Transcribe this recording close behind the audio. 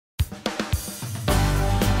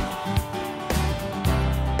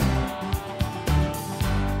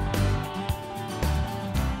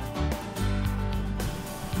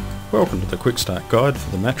Welcome to the Quick Start Guide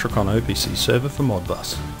for the Matrikon OPC server for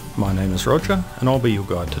Modbus. My name is Roger and I'll be your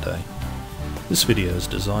guide today. This video is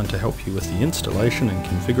designed to help you with the installation and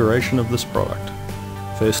configuration of this product.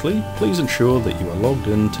 Firstly, please ensure that you are logged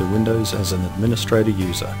in to Windows as an administrator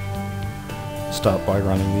user. Start by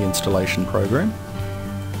running the installation program.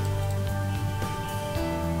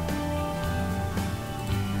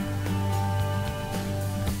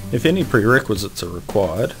 If any prerequisites are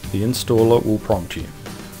required, the installer will prompt you.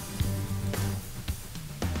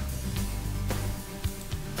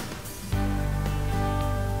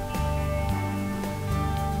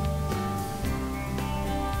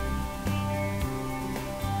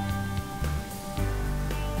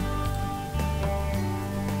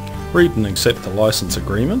 Read and accept the license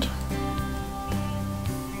agreement.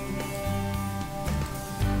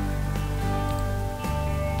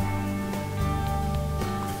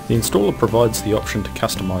 The installer provides the option to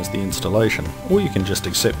customize the installation, or you can just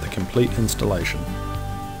accept the complete installation.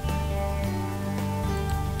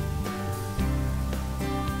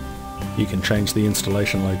 You can change the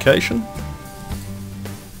installation location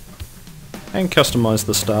and customize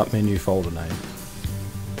the Start menu folder name.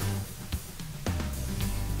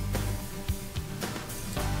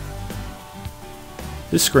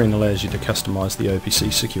 This screen allows you to customize the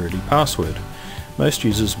OPC security password. Most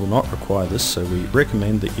users will not require this, so we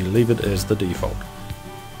recommend that you leave it as the default.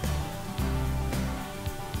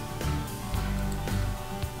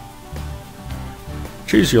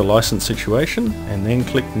 Choose your license situation and then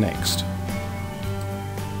click Next.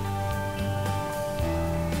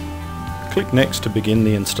 Click Next to begin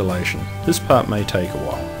the installation. This part may take a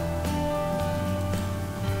while.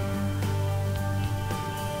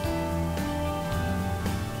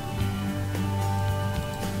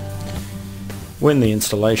 When the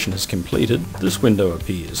installation is completed, this window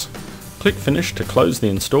appears. Click Finish to close the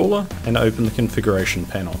installer and open the configuration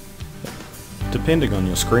panel. Depending on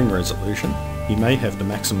your screen resolution, you may have to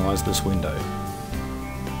maximize this window.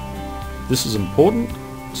 This is important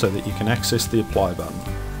so that you can access the Apply button.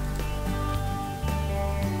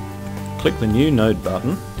 Click the New Node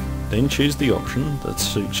button, then choose the option that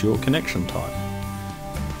suits your connection type.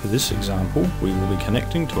 For this example, we will be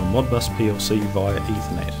connecting to a Modbus PLC via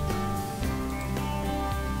Ethernet.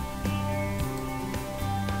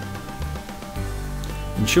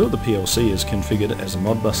 Ensure the PLC is configured as a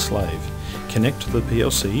Modbus slave. Connect the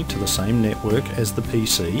PLC to the same network as the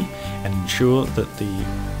PC and ensure that the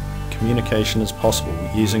communication is possible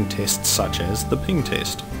using tests such as the ping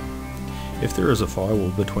test. If there is a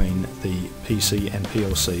firewall between the PC and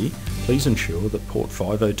PLC, please ensure that port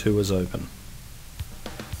 502 is open.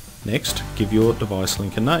 Next, give your device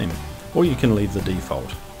link a name, or you can leave the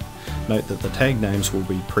default. Note that the tag names will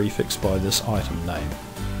be prefixed by this item name.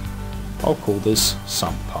 I'll call this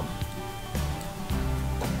Sump Pump.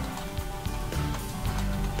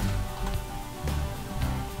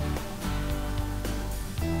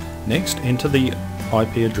 Next, enter the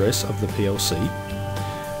IP address of the PLC.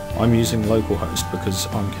 I'm using localhost because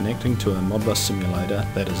I'm connecting to a Modbus simulator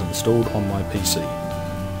that is installed on my PC.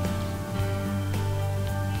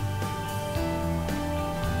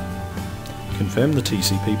 Confirm the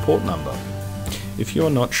TCP port number. If you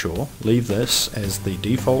are not sure, leave this as the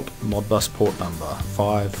default Modbus port number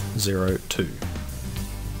 502.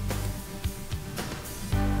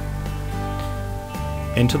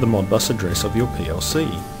 Enter the Modbus address of your PLC.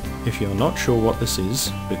 If you are not sure what this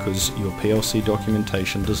is, because your PLC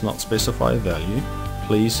documentation does not specify a value,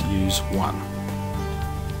 please use 1.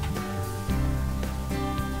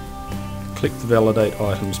 Click the Validate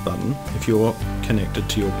Items button if you are connected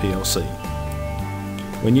to your PLC.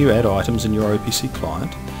 When you add items in your OPC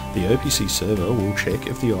client, the OPC server will check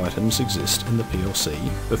if the items exist in the PLC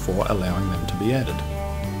before allowing them to be added.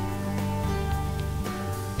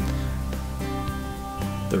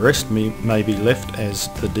 The rest may be left as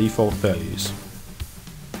the default values.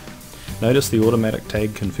 Notice the automatic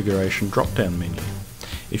tag configuration drop-down menu.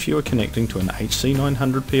 If you are connecting to an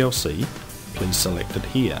HC900 PLC, please select it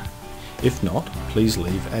here. If not, please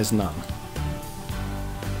leave as none.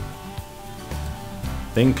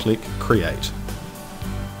 Then click Create.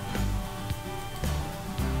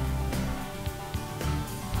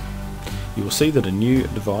 You will see that a new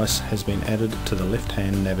device has been added to the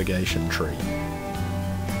left-hand navigation tree.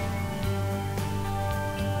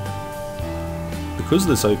 Because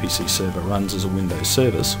this OPC server runs as a Windows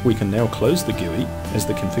service, we can now close the GUI as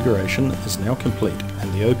the configuration is now complete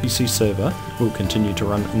and the OPC server will continue to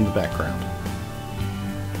run in the background.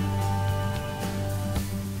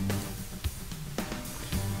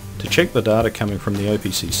 To check the data coming from the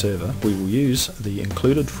OPC server, we will use the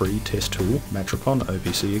included free test tool Matrikon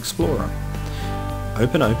OPC Explorer.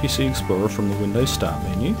 Open OPC Explorer from the Windows Start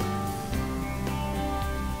menu.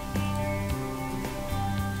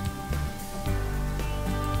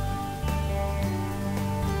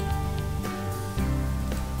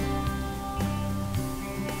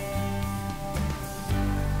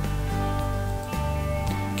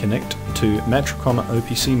 Connect to Matrikon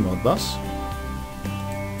OPC Modbus.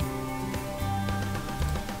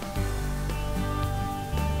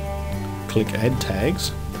 Click Add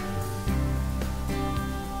Tags.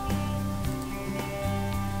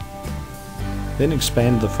 Then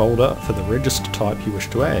expand the folder for the register type you wish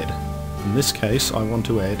to add. In this case, I want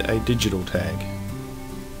to add a digital tag.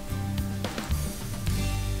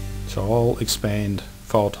 So I'll expand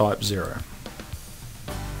file type 0.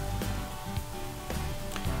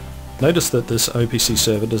 Notice that this OPC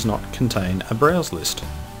server does not contain a browse list.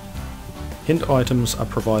 Hint items are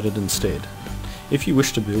provided instead. If you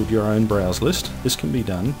wish to build your own browse list, this can be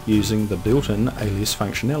done using the built-in alias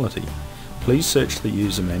functionality. Please search the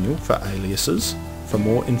user manual for aliases for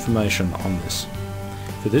more information on this.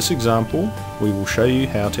 For this example, we will show you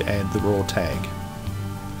how to add the raw tag.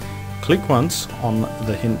 Click once on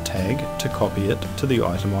the hint tag to copy it to the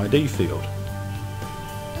item ID field.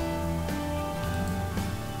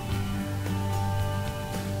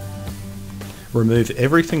 Remove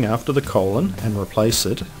everything after the colon and replace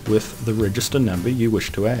it with the register number you wish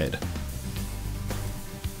to add.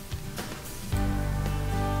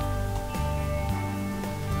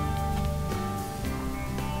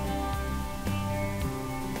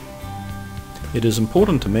 It is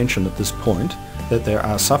important to mention at this point that there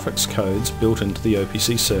are suffix codes built into the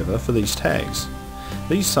OPC server for these tags.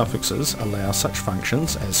 These suffixes allow such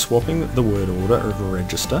functions as swapping the word order of a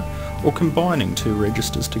register or combining two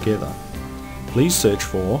registers together. Please search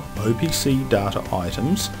for OPC data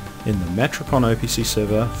items in the Matrikon OPC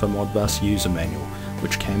server for Modbus user manual,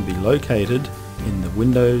 which can be located in the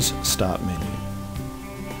Windows Start menu.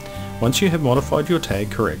 Once you have modified your tag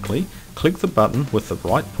correctly, click the button with the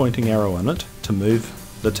right pointing arrow on it to move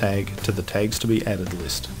the tag to the tags to be added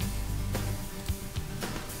list.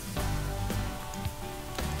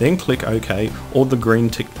 Then click OK or the green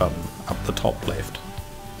tick button up the top left.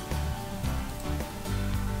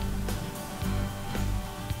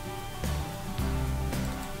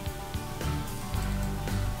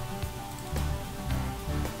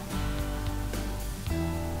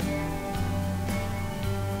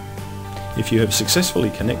 If you have successfully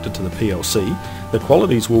connected to the PLC, the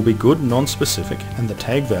qualities will be good non-specific and the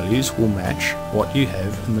tag values will match what you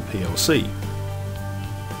have in the PLC.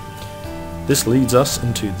 This leads us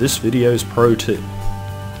into this video's pro tip.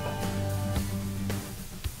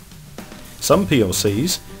 Some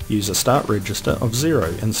PLCs use a start register of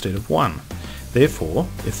 0 instead of 1. Therefore,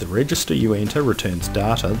 if the register you enter returns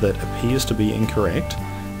data that appears to be incorrect,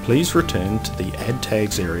 please return to the Add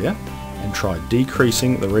Tags area and try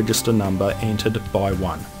decreasing the register number entered by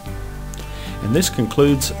 1. And this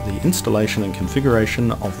concludes the installation and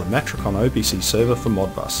configuration of the Matrikon OPC server for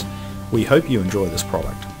Modbus. We hope you enjoy this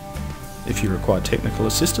product. If you require technical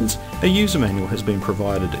assistance, a user manual has been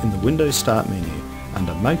provided in the Windows Start menu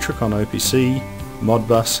under Matrikon OPC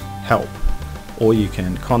Modbus Help, or you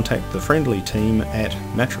can contact the friendly team at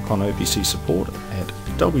Matrikon OPC Support at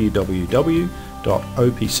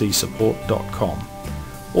www.opcsupport.com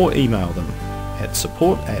or email them at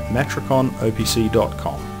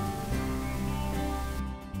support@matrikonopc.com.